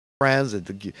friends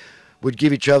that would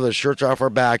give each other the shirts off our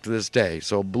back to this day.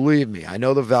 So believe me, I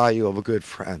know the value of a good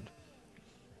friend.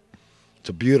 It's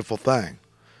a beautiful thing.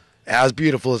 As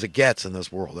beautiful as it gets in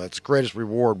this world. That's the greatest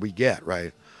reward we get,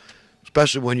 right?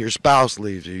 Especially when your spouse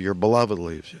leaves you, your beloved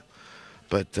leaves you.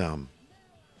 But,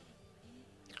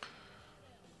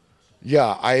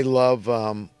 yeah, I love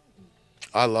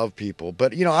people.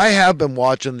 But, you know, I have been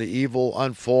watching the evil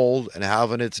unfold and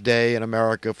having its day in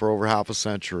America for over half a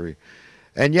century.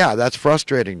 And, yeah, that's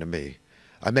frustrating to me.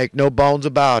 I make no bones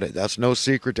about it. That's no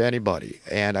secret to anybody.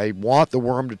 And I want the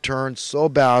worm to turn so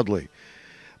badly.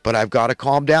 But I've got to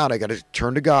calm down. I got to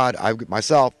turn to God.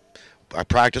 I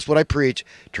practice what I preach,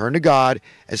 turn to God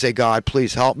and say, God,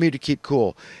 please help me to keep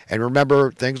cool. And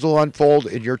remember, things will unfold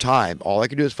in your time. All I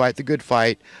can do is fight the good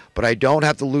fight, but I don't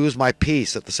have to lose my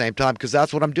peace at the same time, because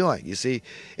that's what I'm doing. You see,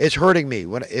 it's hurting me.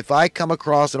 If I come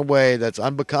across in a way that's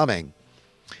unbecoming,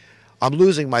 I'm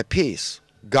losing my peace.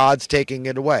 God's taking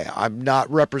it away. I'm not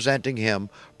representing him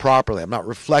properly. I'm not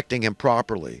reflecting him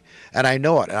properly. And I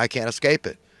know it, and I can't escape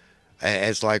it. And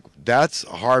it's like, that's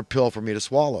a hard pill for me to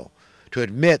swallow. To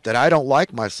admit that I don't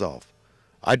like myself.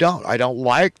 I don't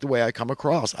like the way I come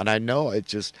across. And I know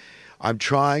I'm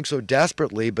trying so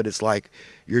desperately, but it's like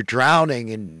you're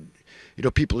drowning and, you know,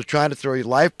 people are trying to throw you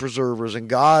life preservers, and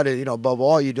God, you know, above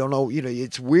all, you don't know, you know,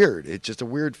 it's weird. It's just a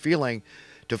weird feeling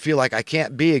to feel like I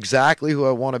can't be exactly who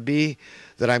I want to be,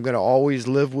 that I'm going to always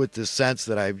live with this sense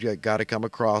that I've got to come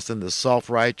across in this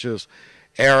self-righteous,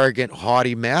 arrogant,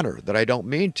 haughty manner that I don't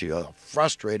mean to.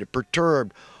 Frustrated,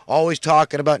 perturbed, always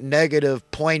talking about negative,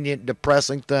 poignant,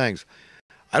 depressing things.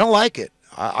 I don't like it.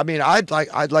 I mean, I'd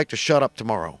like to shut up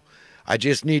tomorrow. I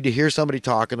just need to hear somebody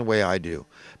talking the way I do,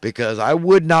 because I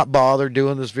would not bother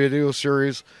doing this video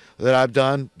series that I've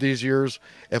done these years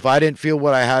if I didn't feel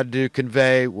what I had to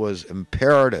convey was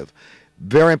imperative.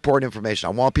 Very important information.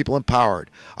 I want people empowered.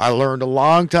 I learned a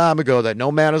long time ago that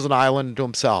no man is an island unto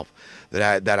himself,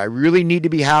 that I really need to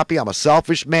be happy. I'm a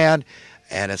selfish man.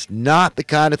 And it's not the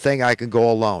kind of thing I can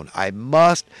go alone. I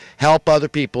must help other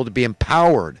people to be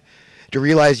empowered, to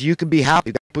realize you can be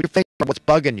happy. Put your finger on what's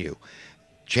bugging you.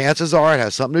 Chances are it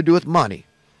has something to do with money.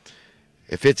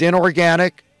 If it's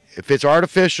inorganic, if it's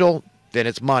artificial, then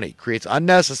it's money. Creates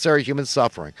unnecessary human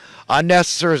suffering.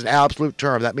 Unnecessary is an absolute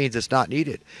term. That means it's not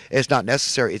needed. It's not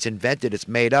necessary. It's invented. It's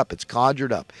made up. It's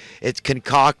conjured up. It's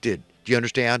concocted. Do you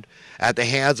understand? At the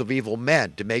hands of evil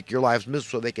men to make your lives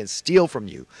miserable so they can steal from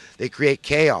you. They create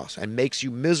chaos and makes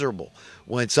you miserable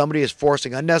when somebody is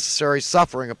forcing unnecessary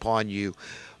suffering upon you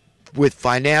with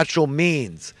financial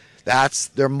means. That's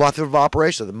their method of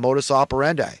operation, the modus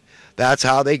operandi. That's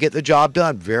how they get the job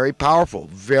done. Very powerful,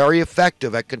 very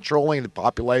effective at controlling the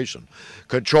population,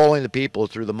 controlling the people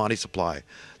through the money supply.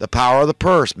 The power of the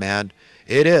purse, man.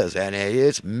 It is, and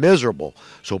it's miserable.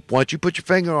 So once you put your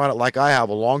finger on it, like I have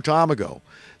a long time ago,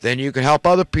 then you can help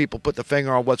other people put the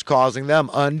finger on what's causing them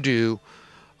undue,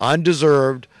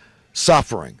 undeserved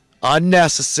suffering,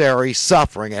 unnecessary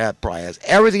suffering. It probably has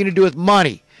everything to do with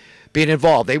money being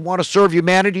involved. They want to serve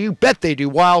humanity. You bet they do.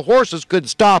 Wild horses couldn't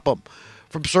stop them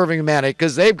from serving humanity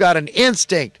because they've got an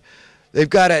instinct. They've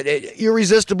got an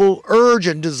irresistible urge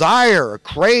and desire, a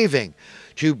craving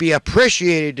to be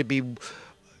appreciated, to be...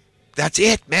 That's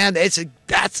it, man.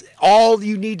 That's all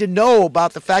you need to know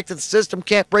about the fact that the system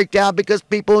can't break down, because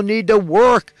people need to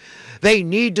work. They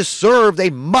need to serve. They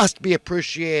must be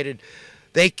appreciated.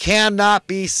 They cannot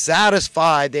be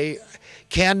satisfied. They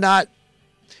cannot.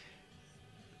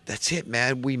 That's it,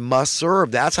 man. We must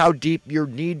serve. That's how deep your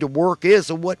need to work is.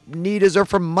 So what need is there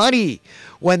for money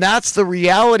when that's the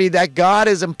reality that God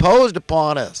has imposed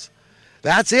upon us?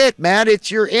 That's it, man.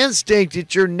 It's your instinct.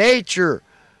 It's your nature.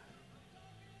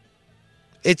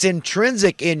 It's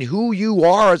intrinsic in who you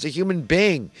are as a human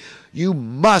being.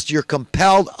 You're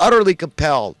compelled, utterly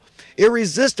compelled,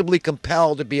 irresistibly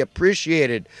compelled to be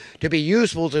appreciated, to be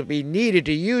useful, to be needed,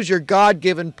 to use your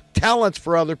God-given talents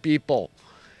for other people.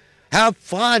 Have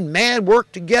fun, man.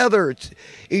 Work together.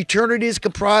 Eternity is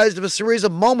comprised of a series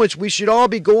of moments. We should all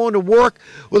be going to work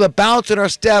with a bounce in our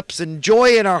steps and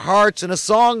joy in our hearts and a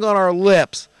song on our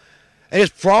lips. And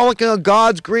just frolicking on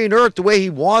God's green earth the way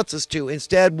he wants us to.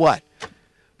 Instead, what?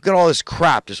 Got all this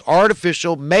crap, this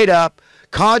artificial, made up,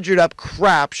 conjured up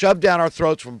crap shoved down our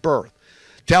throats from birth,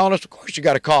 telling us, of course, you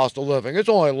got a cost of living. It's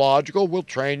only logical. We'll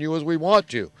train you as we want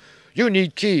to. You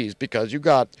need keys because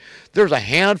there's a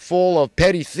handful of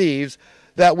petty thieves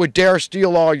that would dare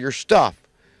steal all your stuff,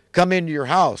 come into your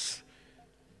house.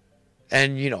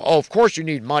 And, of course you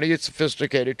need money. It's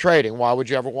sophisticated trading. Why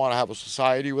would you ever want to have a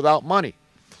society without money?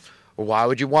 Why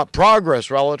would you want progress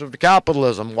relative to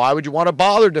capitalism? Why would you want to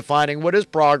bother defining what is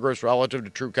progress relative to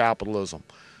true capitalism?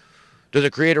 Does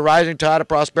it create a rising tide of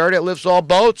prosperity that lifts all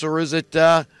boats, or is it,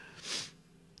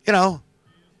 you know,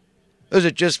 is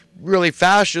it just really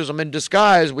fascism in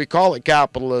disguise? We call it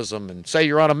capitalism and say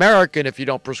you're un-American if you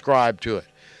don't prescribe to it.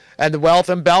 And the wealth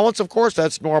imbalance, of course,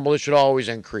 that's normal. It should always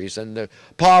increase. And the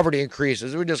poverty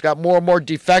increases. We just got more and more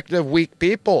defective, weak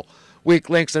people, weak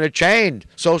links in a chain.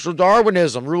 Social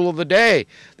Darwinism, rule of the day.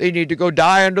 They need to go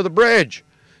die under the bridge.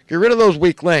 Get rid of those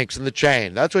weak links in the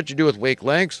chain. That's what you do with weak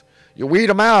links. You weed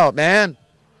them out, man.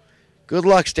 Good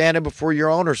luck standing before your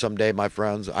owner someday, my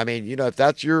friends. I mean, you know, if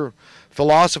that's your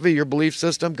philosophy, your belief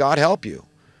system, God help you.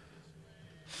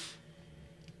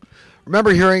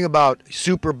 Remember hearing about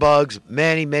superbugs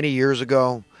many, many years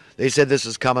ago? They said this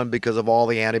is coming because of all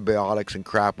the antibiotics and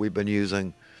crap we've been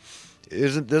using.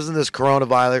 Doesn't this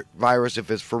coronavirus,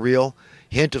 if it's for real,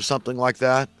 hint of something like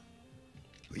that?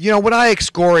 You know, when I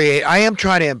excoriate, I am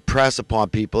trying to impress upon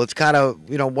people. It's kind of,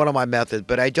 you know, one of my methods,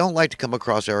 but I don't like to come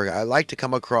across arrogant. I like to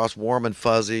come across warm and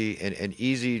fuzzy and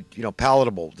easy, you know,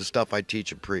 palatable, the stuff I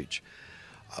teach and preach.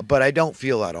 But I don't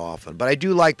feel that often. But I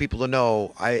do like people to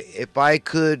know if I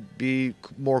could be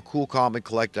more cool, calm, and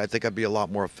collected, I think I'd be a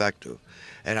lot more effective.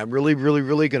 And I'm really, really,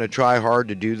 really going to try hard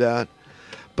to do that.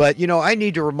 But, you know, I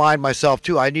need to remind myself,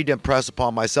 too. I need to impress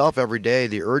upon myself every day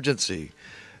the urgency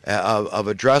of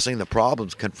addressing the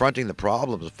problems, confronting the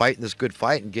problems, fighting this good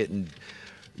fight and getting,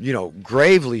 you know,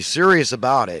 gravely serious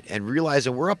about it and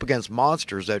realizing we're up against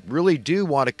monsters that really do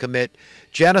want to commit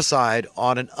genocide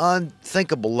on an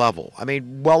unthinkable level. I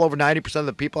mean, well over 90% of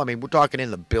the people, I mean, we're talking in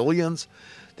the billions,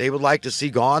 they would like to see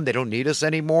gone. They don't need us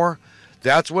anymore.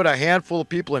 That's what a handful of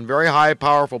people in very high,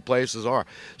 powerful places are.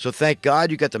 So thank God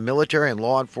you got the military and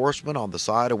law enforcement on the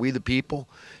side of we the people.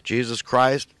 Jesus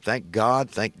Christ, thank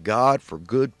God for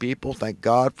good people. Thank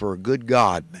God for a good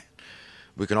God, man.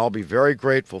 We can all be very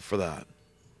grateful for that.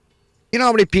 You know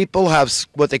how many people have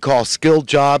what they call skilled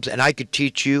jobs, and I could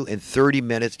teach you in 30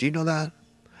 minutes. Do you know that?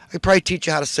 I could probably teach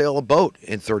you how to sail a boat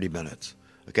in 30 minutes.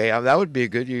 Okay, that would be a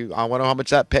good. I want to know how much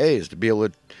that pays to be able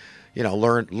to, you know,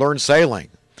 learn sailing.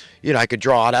 You know, I could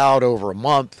draw it out over a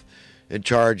month and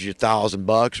charge you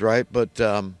 $1,000, right? But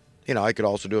you know, I could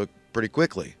also do it pretty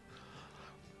quickly.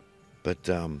 But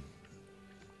you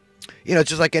know, it's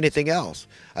just like anything else.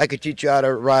 I could teach you how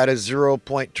to ride a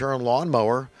 0-point turn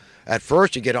lawnmower. At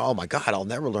first, you get, oh my God, I'll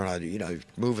never learn how to, you know,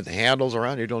 moving the handles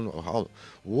around. You don't know how.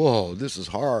 Whoa, this is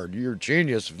hard. You're a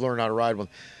genius if you learn how to ride one.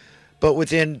 But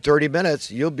within 30 minutes,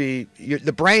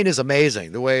 the brain is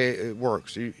amazing the way it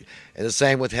works. And the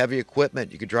same with heavy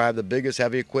equipment. You could drive the biggest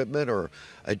heavy equipment or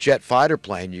a jet fighter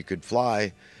plane you could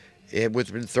fly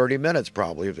within 30 minutes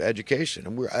probably of education.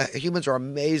 And humans are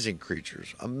amazing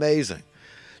creatures, amazing.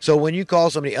 So when you call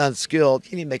somebody unskilled,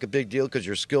 you need to make a big deal because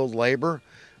you're skilled labor.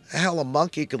 Hell, a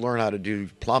monkey could learn how to do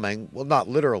plumbing. Well, not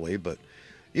literally, but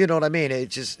you know what I mean?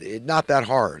 It's just not that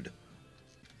hard.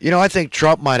 You know, I think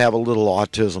Trump might have a little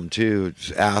autism too,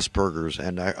 Asperger's,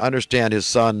 and I understand his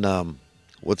son,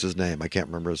 what's his name? I can't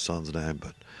remember his son's name,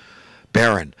 but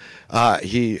Barron.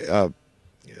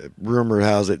 Rumor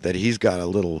has it that he's got a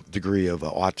little degree of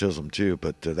autism too,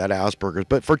 but that Asperger's.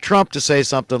 But for Trump to say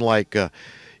something like,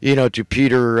 you know, to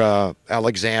Peter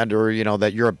Alexander, you know,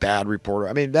 that you're a bad reporter,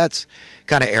 I mean, that's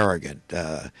kind of arrogant.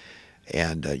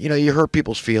 And, you know, you hurt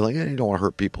people's feelings, and you don't want to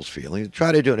hurt people's feelings.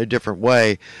 Try to do it in a different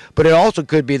way. But it also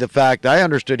could be the fact, I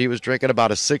understood he was drinking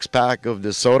about a 6-pack of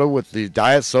the soda, with the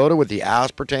diet soda with the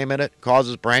aspartame in it,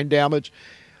 causes brain damage.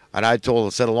 And I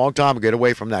said a long time, get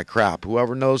away from that crap.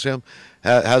 Whoever knows him,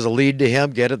 has a lead to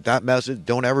him, get it, that message.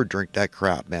 Don't ever drink that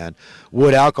crap, man.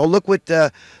 Wood alcohol. Look what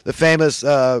the famous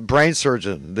brain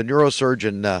surgeon, the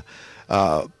neurosurgeon,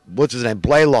 what's his name,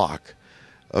 Blaylock.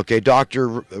 Okay, Dr.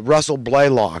 Russell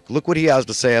Blaylock. Look what he has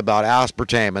to say about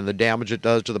aspartame and the damage it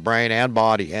does to the brain and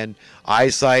body and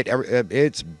eyesight.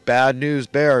 It's bad news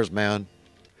bears, man.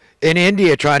 In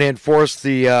India, trying to enforce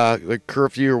the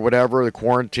curfew or whatever, the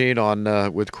quarantine on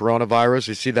with coronavirus.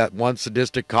 You see that one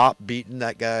sadistic cop beating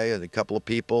that guy and a couple of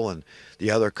people, and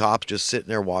the other cops just sitting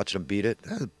there watching him beat it.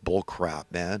 That's bull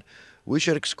crap, man. We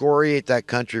should excoriate that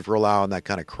country for allowing that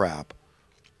kind of crap.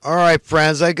 All right,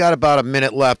 friends, I got about a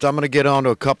minute left. I'm going to get on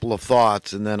to a couple of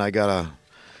thoughts, and then I gotta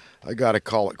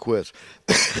call it quits.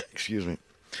 Excuse me.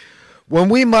 When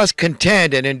we must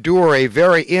contend and endure a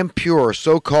very impure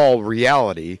so-called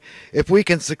reality, if we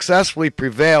can successfully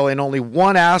prevail in only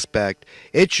one aspect,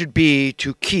 it should be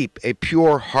to keep a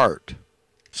pure heart.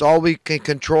 So all we can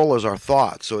control is our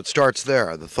thoughts. So it starts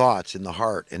there, the thoughts in the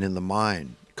heart and in the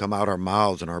mind come out our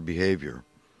mouths and our behavior.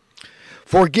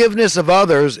 Forgiveness of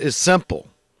others is simple,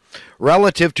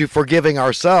 relative to forgiving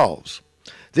ourselves.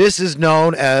 This is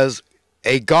known as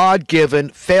a God-given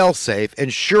fail-safe,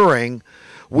 ensuring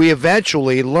we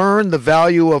eventually learn the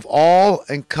value of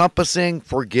all-encompassing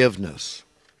forgiveness.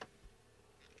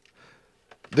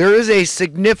 There is a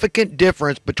significant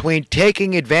difference between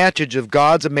taking advantage of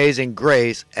God's amazing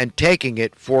grace and taking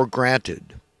it for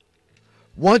granted.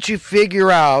 Once you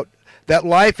figure out that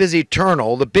life is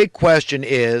eternal, the big question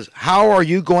is, how are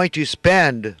you going to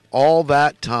spend all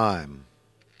that time?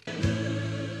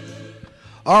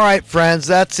 All right, friends,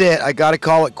 that's it. I got to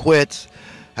call it quits.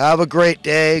 Have a great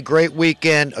day, great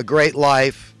weekend, a great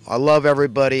life. I love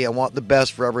everybody. I want the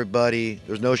best for everybody.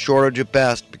 There's no shortage of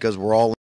best because we're all